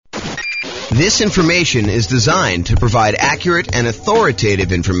This information is designed to provide accurate and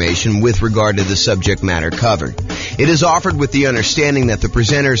authoritative information with regard to the subject matter covered. It is offered with the understanding that the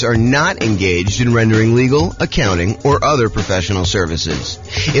presenters are not engaged in rendering legal, accounting, or other professional services.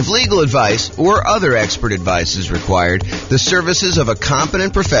 If legal advice or other expert advice is required, the services of a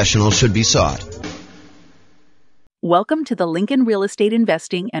competent professional should be sought. Welcome to the Lincoln Real Estate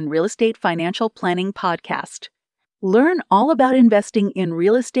Investing and Real Estate Financial Planning Podcast. Learn all about investing in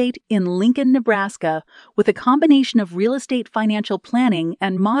real estate in Lincoln, Nebraska, with a combination of real estate financial planning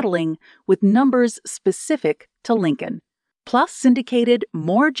and modeling with numbers specific to Lincoln, plus syndicated,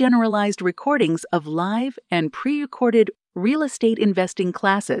 more generalized recordings of live and pre-recorded real estate investing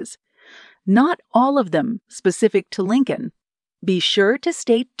classes, not all of them specific to Lincoln. Be sure to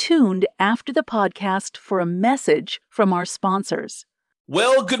stay tuned after the podcast for a message from our sponsors.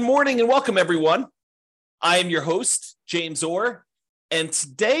 Well, good morning and welcome, everyone. I am your host, James Orr, and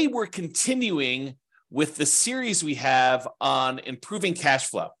today we're continuing with the series we have on improving cash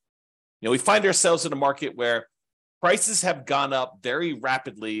flow. We find ourselves in a market where prices have gone up very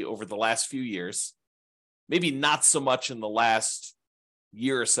rapidly over the last few years, maybe not so much in the last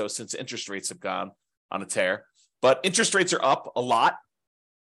year or so since interest rates have gone on a tear, but interest rates are up a lot,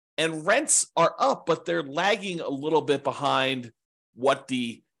 and rents are up, but they're lagging a little bit behind what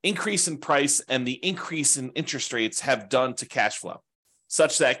the increase in price and the increase in interest rates have done to cash flow,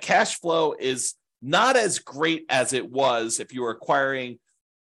 such that cash flow is not as great as it was if you were acquiring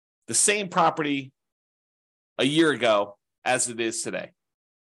the same property a year ago as it is today.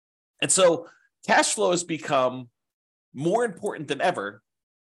 And so cash flow has become more important than ever,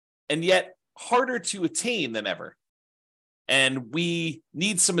 and yet harder to attain than ever. And we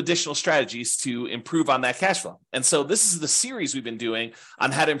need some additional strategies to improve on that cash flow. And so this is the series we've been doing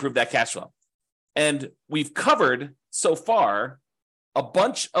on how to improve that cash flow. And we've covered so far a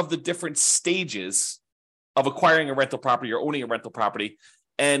bunch of the different stages of acquiring a rental property or owning a rental property.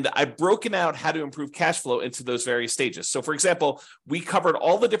 And I've broken out how to improve cash flow into those various stages. So for example, we covered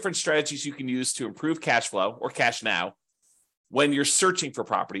all the different strategies you can use to improve cash flow or cash now when you're searching for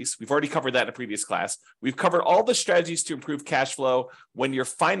properties. We've already covered that in a previous class. We've covered all the strategies to improve cash flow when you're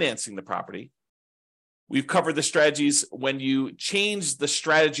financing the property. We've covered the strategies when you change the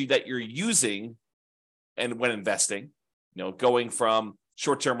strategy that you're using and when investing, going from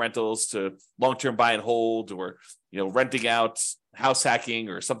short-term rentals to long-term buy and hold, or, renting out, house hacking,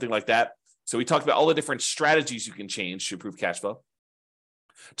 or something like that. So we talked about all the different strategies you can change to improve cash flow.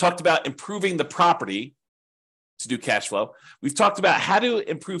 Talked about improving the property to do cash flow. We've talked about how to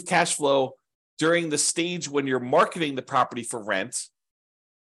improve cash flow during the stage when you're marketing the property for rent.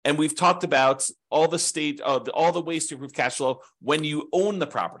 And we've talked about all the ways to improve cash flow when you own the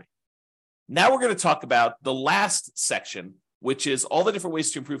property. Now we're going to talk about the last section, which is all the different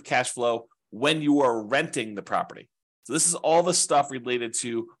ways to improve cash flow when you are renting the property. So this is all the stuff related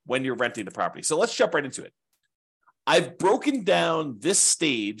to when you're renting the property. So let's jump right into it. I've broken down this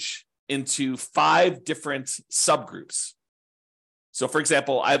stage into 5 different subgroups. So for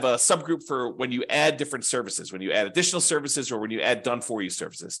example, I have a subgroup for when you add different services, when you add additional services, or when you add done for you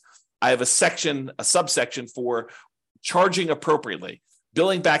services. I have a subsection for charging appropriately,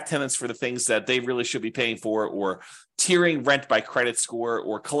 billing back tenants for the things that they really should be paying for, or tiering rent by credit score,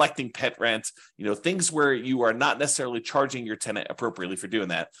 or collecting pet rent, things where you are not necessarily charging your tenant appropriately for doing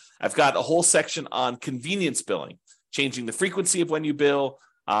that. I've got a whole section on convenience billing, changing the frequency of when you bill,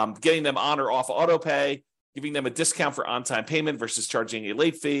 getting them on or off auto pay, giving them a discount for on-time payment versus charging a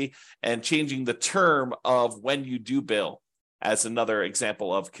late fee, and changing the term of when you do bill as another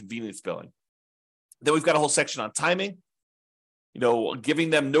example of convenience billing. Then we've got a whole section on timing, giving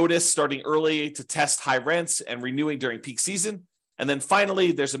them notice starting early to test high rents and renewing during peak season. And then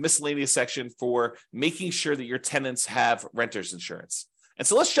finally, there's a miscellaneous section for making sure that your tenants have renter's insurance. And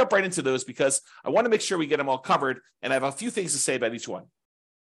so let's jump right into those because I want to make sure we get them all covered, and I have a few things to say about each one.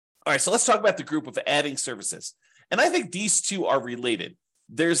 All right, so let's talk about the group of adding services. And I think these two are related.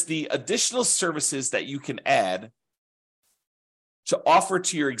 There's the additional services that you can add to offer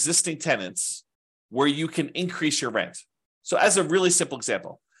to your existing tenants where you can increase your rent. So as a really simple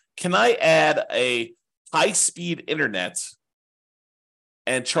example, can I add a high-speed internet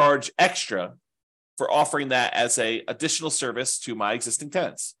and charge extra for offering that as an additional service to my existing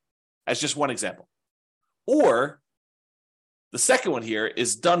tenants? As just one example. Or the second one here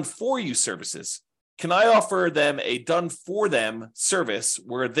is done for you services. Can I offer them a done for them service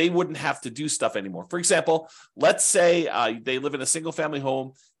where they wouldn't have to do stuff anymore? For example, let's say they live in a single family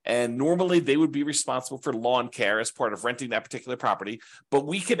home and normally they would be responsible for lawn care as part of renting that particular property, but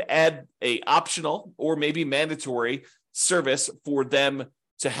we could add a optional or maybe mandatory service for them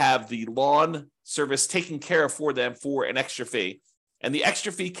to have the lawn service taken care of for them for an extra fee. And the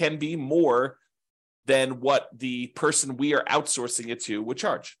extra fee can be more than what the person we are outsourcing it to would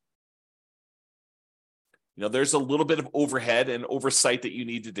charge. There's a little bit of overhead and oversight that you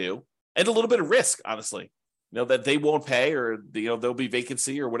need to do, and a little bit of risk, honestly, that they won't pay, or there'll be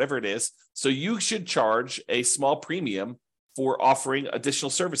vacancy or whatever it is. So you should charge a small premium for offering additional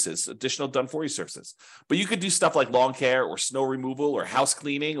services, additional done-for-you services. But you could do stuff like lawn care or snow removal or house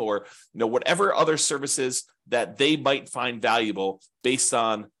cleaning or whatever other services that they might find valuable based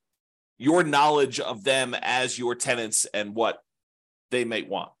on your knowledge of them as your tenants and what they might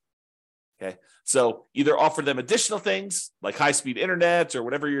want. Okay, so either offer them additional things like high-speed internet or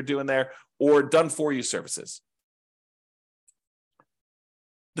whatever you're doing there, or done-for-you services.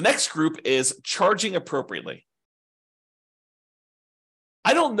 The next group is charging appropriately.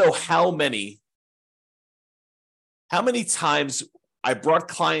 I don't know how many times I brought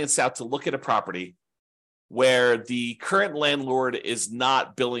clients out to look at a property where the current landlord is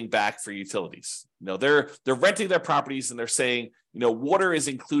not billing back for utilities. They're renting their properties and they're saying, water is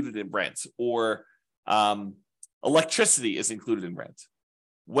included in rent, or electricity is included in rent,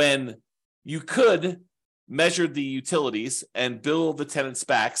 when you could measure the utilities and bill the tenants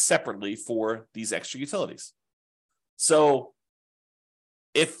back separately for these extra utilities. So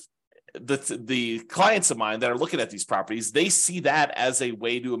if the clients of mine that are looking at these properties, they see that as a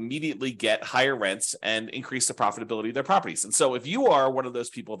way to immediately get higher rents and increase the profitability of their properties. And so if you are one of those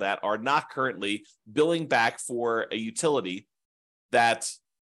people that are not currently billing back for a utility that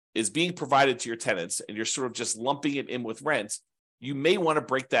is being provided to your tenants, and you're sort of just lumping it in with rent, you may want to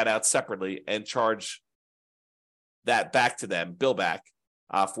break that out separately and charge that back to them, bill back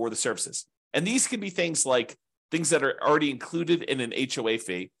for the services. And these can be things like things that are already included in an HOA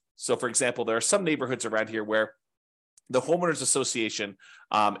fee. So, for example, there are some neighborhoods around here where the homeowners association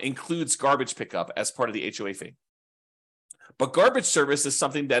includes garbage pickup as part of the HOA fee. But garbage service is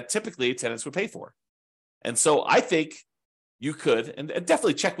something that typically tenants would pay for. And so I think you could, and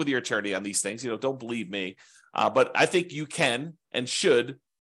definitely check with your attorney on these things, don't believe me, but I think you can and should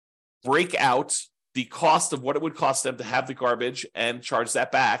break out the cost of what it would cost them to have the garbage and charge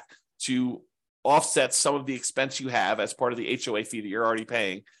that back to offset some of the expense you have as part of the HOA fee that you're already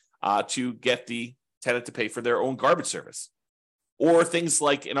paying to get the tenant to pay for their own garbage service. Or things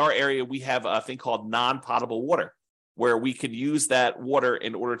like in our area, we have a thing called non-potable water, where we can use that water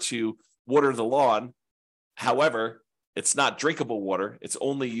in order to water the lawn. However, it's not drinkable water. It's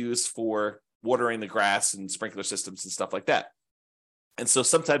only used for watering the grass and sprinkler systems and stuff like that. And so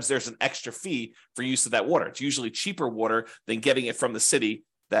sometimes there's an extra fee for use of that water. It's usually cheaper water than getting it from the city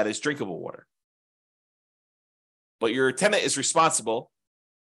that is drinkable water. But your tenant is responsible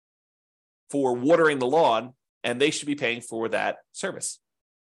for watering the lawn, and they should be paying for that service.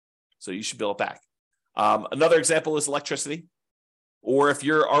 So you should bill it back. Another example is electricity. Or if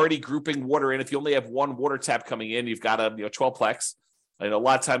you're already grouping water in, if you only have one water tap coming in, you've got a 12-plex. A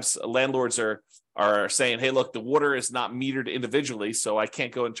lot of times landlords are saying, hey, look, the water is not metered individually, so I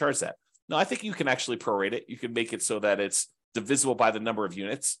can't go and charge that. No, I think you can actually prorate it. You can make it so that it's divisible by the number of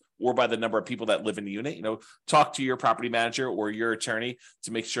units or by the number of people that live in the unit. Talk to your property manager or your attorney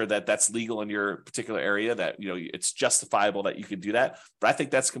to make sure that that's legal in your particular area, that it's justifiable that you can do that. But I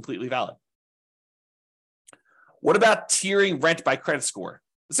think that's completely valid. What about tiering rent by credit score?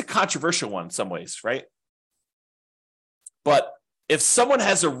 It's a controversial one in some ways, right? But if someone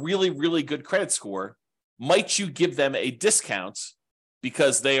has a really, really good credit score, might you give them a discount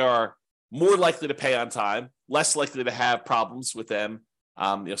because they are more likely to pay on time, less likely to have problems with them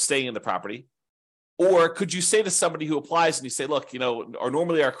staying in the property? Or could you say to somebody who applies and you say, look, or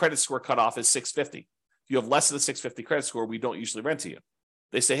normally our credit score cutoff is 650. If you have less than a 650 credit score, we don't usually rent to you.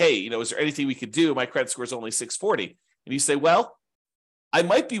 They say, hey, is there anything we could do? My credit score is only 640. And you say, well, I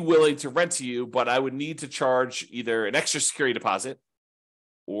might be willing to rent to you, but I would need to charge either an extra security deposit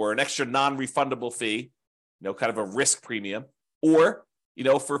or an extra non-refundable fee, kind of a risk premium, or,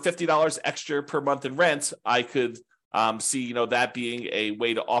 for $50 extra per month in rent, I could see, that being a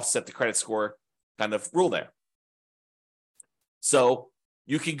way to offset the credit score kind of rule there. So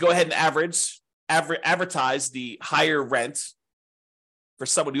you can go ahead and advertise the higher rent for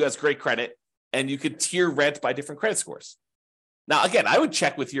someone who has great credit, and you could tier rent by different credit scores. Now, again, I would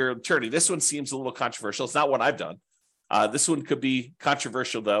check with your attorney. This one seems a little controversial. It's not what I've done. This one could be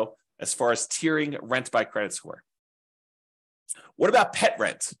controversial, though, as far as tiering rent by credit score. What about pet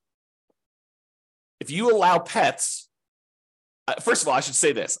rent? If you allow pets, first of all, I should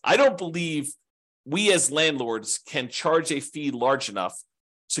say this. I don't believe we as landlords can charge a fee large enough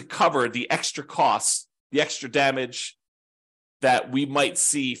to cover the extra costs, the extra damage, that we might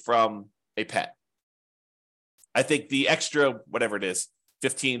see from a pet. I think the extra, whatever it is,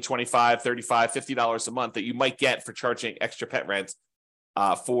 $15, $25, $35, $50 a month that you might get for charging extra pet rent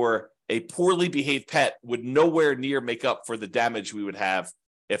for a poorly behaved pet would nowhere near make up for the damage we would have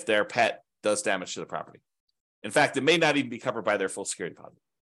if their pet does damage to the property. In fact, it may not even be covered by their full security deposit.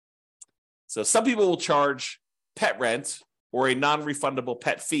 So some people will charge pet rent or a non-refundable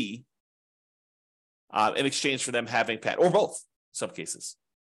pet fee in exchange for them having pet, or both in some cases.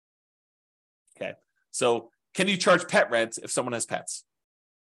 Okay, so can you charge pet rent if someone has pets?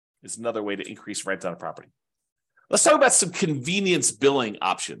 Is another way to increase rent on a property. Let's talk about some convenience billing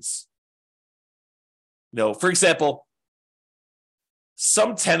options. For example,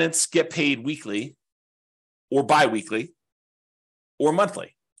 some tenants get paid weekly or biweekly or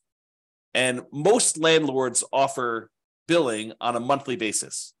monthly. And most landlords offer billing on a monthly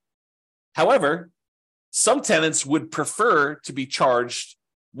basis. However, some tenants would prefer to be charged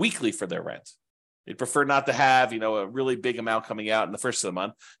weekly for their rent. They'd prefer not to have, a really big amount coming out in the first of the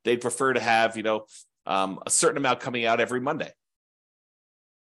month. They'd prefer to have, a certain amount coming out every Monday.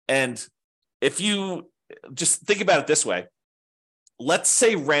 And if you just think about it this way, let's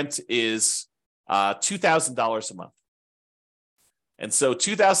say rent is $2,000 a month. And so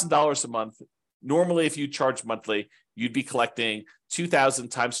 $2,000 a month, normally if you charge monthly, you'd be collecting $2,000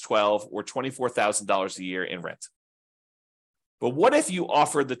 times 12 or $24,000 a year in rent. But what if you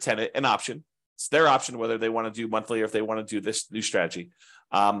offer the tenant an option? It's their option whether they want to do monthly or if they want to do this new strategy.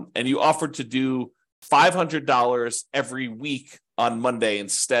 And you offered to do $500 every week on Monday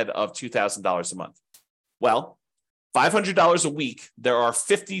instead of $2,000 a month. Well, $500 a week, there are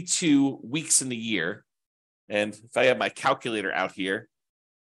 52 weeks in the year. And if I have my calculator out here,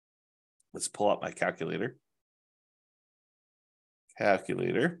 let's pull up my calculator.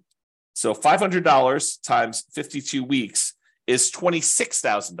 So $500 times 52 weeks is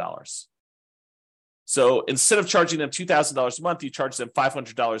 $26,000. So instead of charging them $2,000 a month, you charge them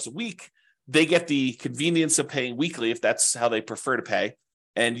 $500 a week. They get the convenience of paying weekly if that's how they prefer to pay.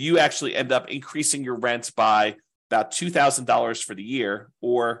 And you actually end up increasing your rent by about $2,000 for the year,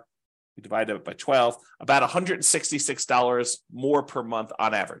 or you divide it by 12, about $166 more per month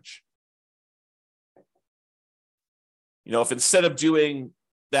on average. If instead of doing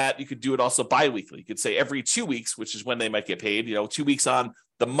that, you could do it also biweekly. You could say every 2 weeks, which is when they might get paid, 2 weeks on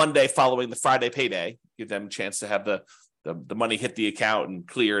the Monday following the Friday payday, give them a chance to have the money hit the account and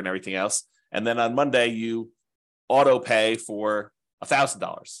clear and everything else. And then on Monday, you auto pay for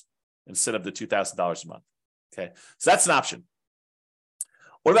 $1,000 instead of the $2,000 a month. Okay, so that's an option.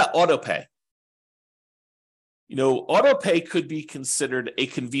 What about auto pay? Auto pay could be considered a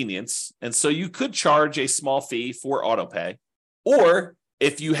convenience. And so you could charge a small fee for auto pay. Or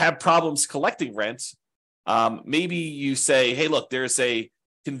if you have problems collecting rent, maybe you say, hey, look, there's a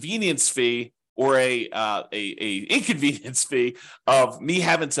convenience fee or a inconvenience fee of me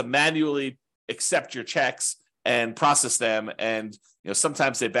having to manually accept your checks and process them. And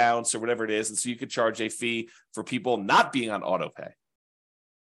sometimes they bounce or whatever it is. And so you could charge a fee for people not being on auto pay.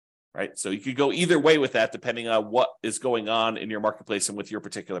 Right. So you could go either way with that, depending on what is going on in your marketplace and with your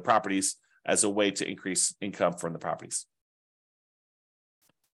particular properties as a way to increase income from the properties.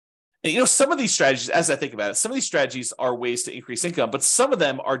 And, some of these strategies, as I think about it, some of these strategies are ways to increase income, but some of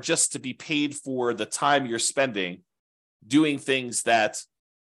them are just to be paid for the time you're spending doing things that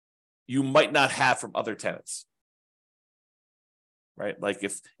you might not have from other tenants. Right? Like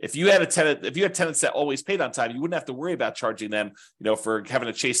if you had tenants that always paid on time, you wouldn't have to worry about charging them, for having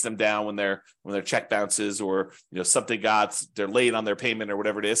to chase them down when their check bounces or they're late on their payment or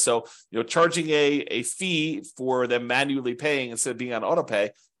whatever it is. So, charging a fee for them manually paying instead of being on auto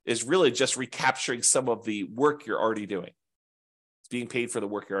pay is really just recapturing some of the work you're already doing. It's being paid for the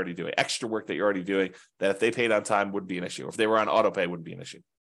work you're already doing, extra work that you're already doing that if they paid on time wouldn't be an issue. Or if they were on auto pay, wouldn't be an issue.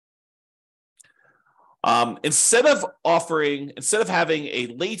 Instead of having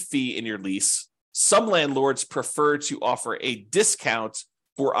a late fee in your lease, some landlords prefer to offer a discount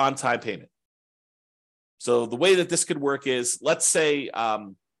for on-time payment. So the way that this could work is, let's say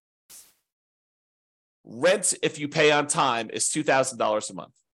rent, if you pay on time, is $2,000 a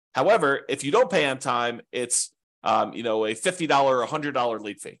month. However, if you don't pay on time, it's a $50 or $100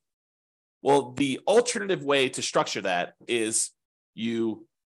 late fee. Well, the alternative way to structure that is you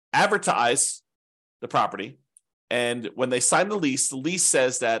advertise the property, and when they sign the lease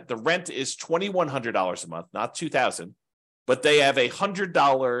says that the rent is $2,100 a month, not $2,000, but they have a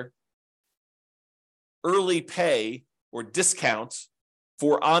 $100 early pay or discount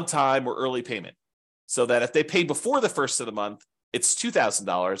for on-time or early payment. So that if they pay before the first of the month, it's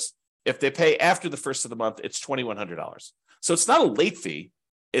 $2,000. If they pay after the first of the month, it's $2,100. So it's not a late fee.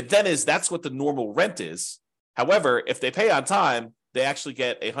 That's what the normal rent is. However, if they pay on time, they actually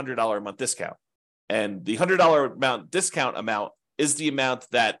get a $100 a month discount. And the $100 discount amount is the amount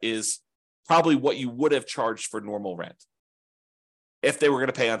that is probably what you would have charged for normal rent if they were going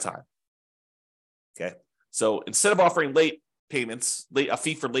to pay on time. Okay. So instead of offering late payments, a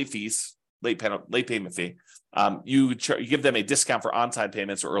fee for late fees, late payment fee, you give them a discount for on-time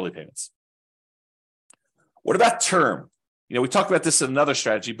payments or early payments. What about term? We talked about this in another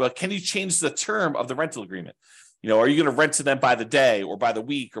strategy, but can you change the term of the rental agreement? Are you going to rent to them by the day or by the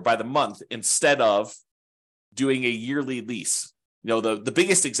week or by the month instead of doing a yearly lease? The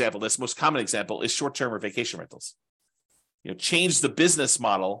biggest example, this most common example, is short-term or vacation rentals. Change the business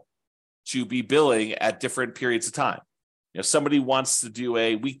model to be billing at different periods of time. Somebody wants to do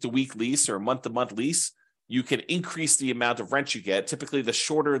a week-to-week lease or a month-to-month lease, you can increase the amount of rent you get. Typically, the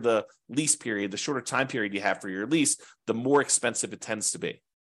shorter the lease period, the shorter time period you have for your lease, the more expensive it tends to be.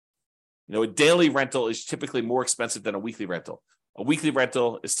 A daily rental is typically more expensive than a weekly rental. A weekly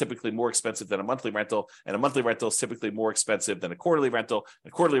rental is typically more expensive than a monthly rental, and a monthly rental is typically more expensive than a quarterly rental. A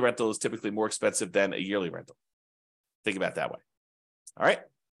quarterly rental is typically more expensive than a yearly rental. Think about it that way. All right.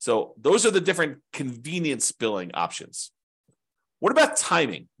 So those are the different convenience billing options. What about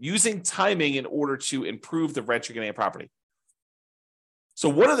timing? Using timing in order to improve the rent you're getting at property. So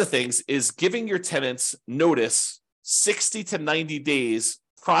one of the things is giving your tenants notice 60 to 90 days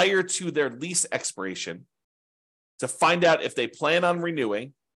prior to their lease expiration to find out if they plan on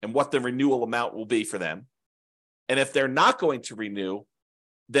renewing and what the renewal amount will be for them. And if they're not going to renew,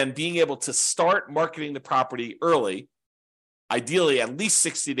 then being able to start marketing the property early, ideally at least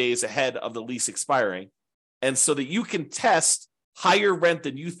 60 days ahead of the lease expiring, and so that you can test higher rent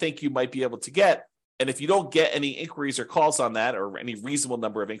than you think you might be able to get. And if you don't get any inquiries or calls on that, or any reasonable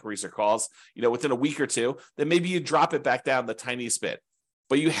number of inquiries or calls, within a week or two, then maybe you drop it back down the tiniest bit.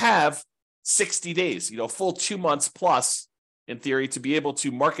 But you have 60 days, full 2 months plus, in theory, to be able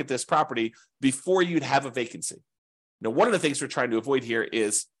to market this property before you'd have a vacancy. One of the things we're trying to avoid here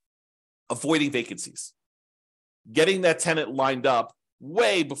is avoiding vacancies. Getting that tenant lined up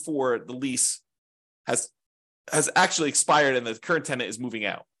way before the lease has actually expired and the current tenant is moving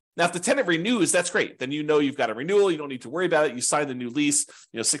out. Now, if the tenant renews, that's great. Then you've got a renewal. You don't need to worry about it. You sign the new lease,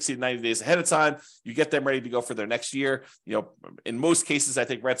 60 to 90 days ahead of time. You get them ready to go for their next year. In most cases, I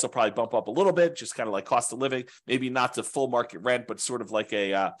think rents will probably bump up a little bit, just kind of like cost of living, maybe not to full market rent, but sort of like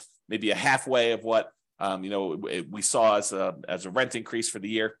maybe a halfway of what we saw as a rent increase for the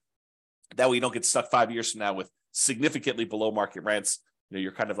year. That way you don't get stuck 5 years from now with significantly below market rents.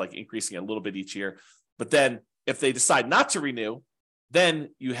 You're kind of like increasing it a little bit each year. But then if they decide not to renew, then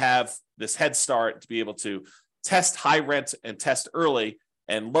you have this head start to be able to test high rent and test early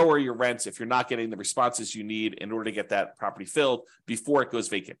and lower your rents if you're not getting the responses you need in order to get that property filled before it goes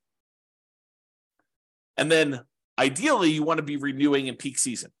vacant. And then ideally, you want to be renewing in peak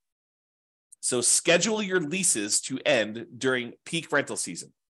season. So schedule your leases to end during peak rental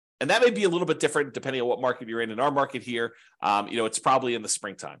season. And that may be a little bit different depending on what market you're in. In our market here, it's probably in the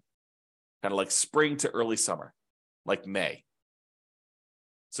springtime, kind of like spring to early summer, like May.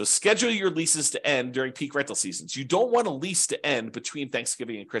 So schedule your leases to end during peak rental seasons. You don't want a lease to end between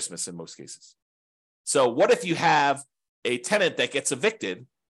Thanksgiving and Christmas in most cases. So what if you have a tenant that gets evicted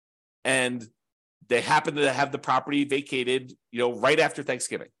and they happen to have the property vacated, right after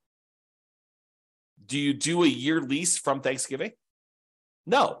Thanksgiving? Do you do a year lease from Thanksgiving?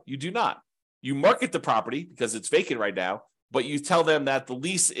 No, you do not. You market the property because it's vacant right now, but you tell them that the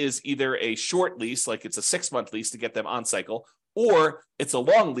lease is either a short lease, like it's a 6-month lease to get them on cycle, or it's a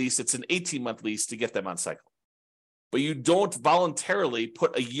long lease, it's an 18-month lease to get them on cycle. But you don't voluntarily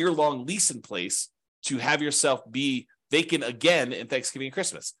put a year-long lease in place to have yourself be vacant again in Thanksgiving and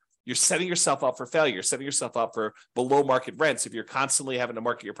Christmas. You're setting yourself up for failure. You're setting yourself up for below market rents if you're constantly having to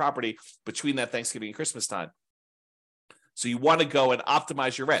market your property between that Thanksgiving and Christmas time. So you want to go and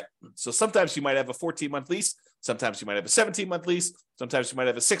optimize your rent. So sometimes you might have a 14-month lease. Sometimes you might have a 17-month lease. Sometimes you might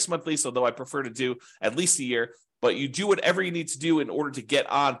have a 6-month lease, although I prefer to do at least a year. But you do whatever you need to do in order to get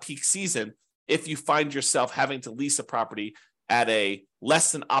on peak season if you find yourself having to lease a property at a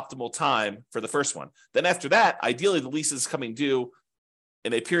less than optimal time for the first one. Then after that, ideally the lease is coming due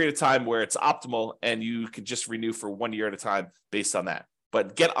in a period of time where it's optimal and you can just renew for 1 year at a time based on that.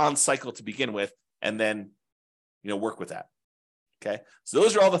 But get on cycle to begin with and then work with that. Okay. So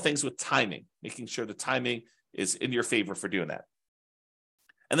those are all the things with timing, making sure the timing is in your favor for doing that.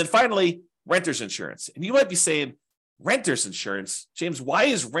 And then finally, renter's insurance. And you might be saying, renter's insurance? James, why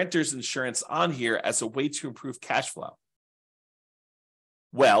is renter's insurance on here as a way to improve cash flow?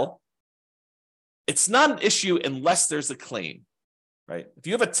 Well, It's not an issue unless there's a claim, right? If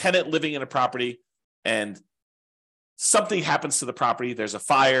you have a tenant living in a property and something happens to the property, there's a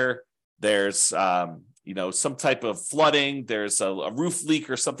fire, there's some type of flooding, there's a roof leak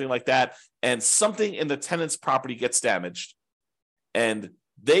or something like that, and something in the tenant's property gets damaged, and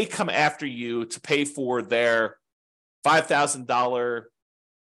they come after you to pay for their $5,000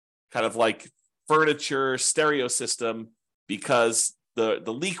 kind of like furniture stereo system because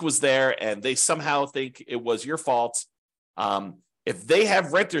the leak was there and they somehow think it was your fault. If they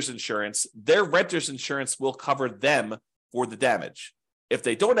have renter's insurance, their renter's insurance will cover them for the damage. If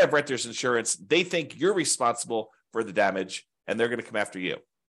they don't have renter's insurance, they think you're responsible for the damage and they're going to come after you.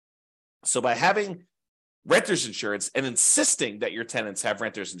 So by having renter's insurance and insisting that your tenants have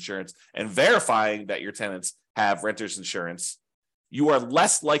renter's insurance and verifying that your tenants have renter's insurance, you are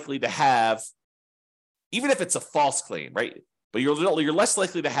less likely to have, even if it's a false claim, right? But you're less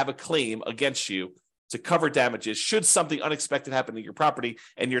likely to have a claim against you to cover damages should something unexpected happen to your property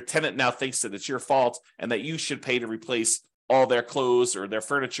and your tenant now thinks that it's your fault and that you should pay to replace all their clothes or their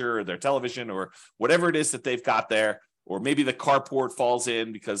furniture or their television or whatever it is that they've got there. Or maybe the carport falls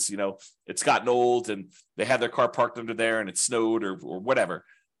in because, it's gotten old and they have their car parked under there and it snowed or whatever,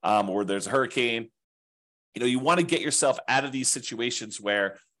 or there's a hurricane. You want to get yourself out of these situations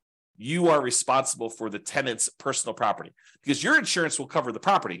where you are responsible for the tenant's personal property because your insurance will cover the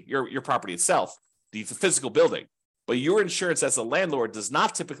property, your property itself, the physical building. But your insurance as a landlord does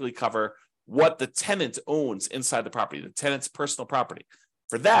not typically cover what the tenant owns inside the property, the tenant's personal property.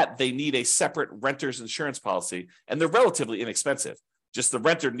 For that, they need a separate renter's insurance policy, and they're relatively inexpensive. Just the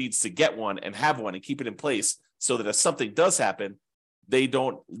renter needs to get one and have one and keep it in place so that if something does happen, they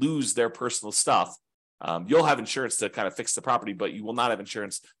don't lose their personal stuff. You'll have insurance to kind of fix the property, but you will not have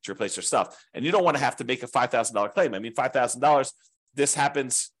insurance to replace your stuff. And you don't want to have to make a $5,000 claim. I mean, $5,000, this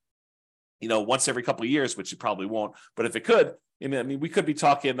happens, once every couple of years, which it probably won't. But if it could, we could be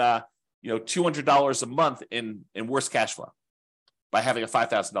talking, $200 a month in worst cash flow by having a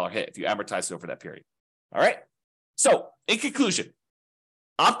 $5,000 hit if you amortize it over that period. All right. So in conclusion,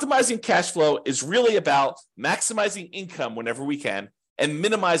 optimizing cash flow is really about maximizing income whenever we can and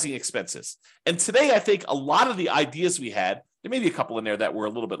minimizing expenses. And today, I think a lot of the ideas we had, there may be a couple in there that were a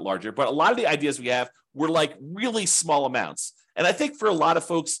little bit larger, but a lot of the ideas we have were like really small amounts. And I think for a lot of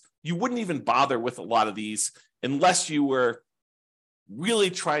folks, you wouldn't even bother with a lot of these unless you were really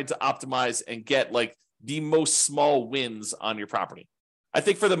trying to optimize and get like the most small wins on your property. I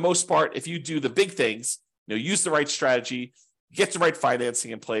think for the most part, if you do the big things, use the right strategy, get the right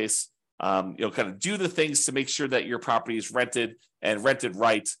financing in place, kind of do the things to make sure that your property is rented and rented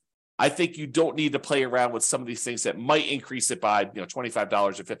right. I think you don't need to play around with some of these things that might increase it by $25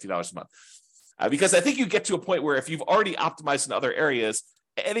 or $50 a month. Because I think you get to a point where if you've already optimized in other areas,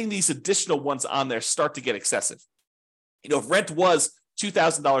 adding these additional ones on there start to get excessive. If rent was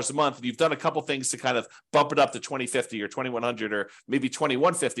 $2,000 a month and you've done a couple things to kind of bump it up to $2,050 or $2,100 or maybe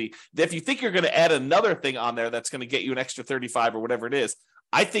 $2,150, then if you think you're going to add another thing on there that's going to get you an extra $35 or whatever it is,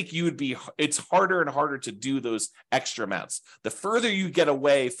 I think it's harder and harder to do those extra amounts. The further you get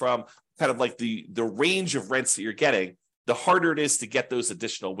away from kind of like the range of rents that you're getting, the harder it is to get those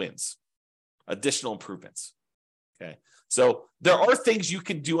additional wins, additional improvements. Okay. So there are things you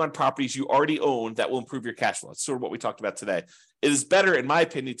can do on properties you already own that will improve your cash flow. That's sort of what we talked about today. It is better, in my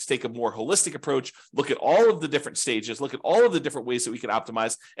opinion, to take a more holistic approach, look at all of the different stages, look at all of the different ways that we can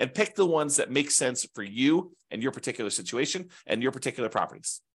optimize, and pick the ones that make sense for you and your particular situation and your particular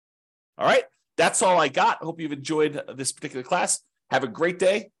properties. All right, that's all I got. I hope you've enjoyed this particular class. Have a great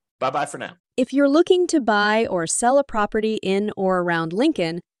day. Bye-bye for now. If you're looking to buy or sell a property in or around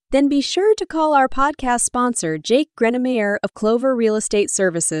Lincoln, then be sure to call our podcast sponsor, Jake Grenemeyer of Clover Real Estate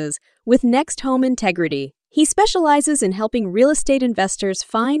Services, with Next Home Integrity. He specializes in helping real estate investors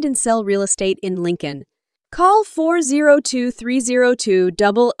find and sell real estate in Lincoln. Call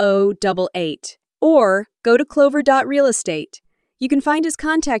 402-302-0088 or go to clover.realestate. You can find his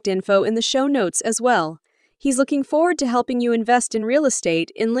contact info in the show notes as well. He's looking forward to helping you invest in real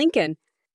estate in Lincoln.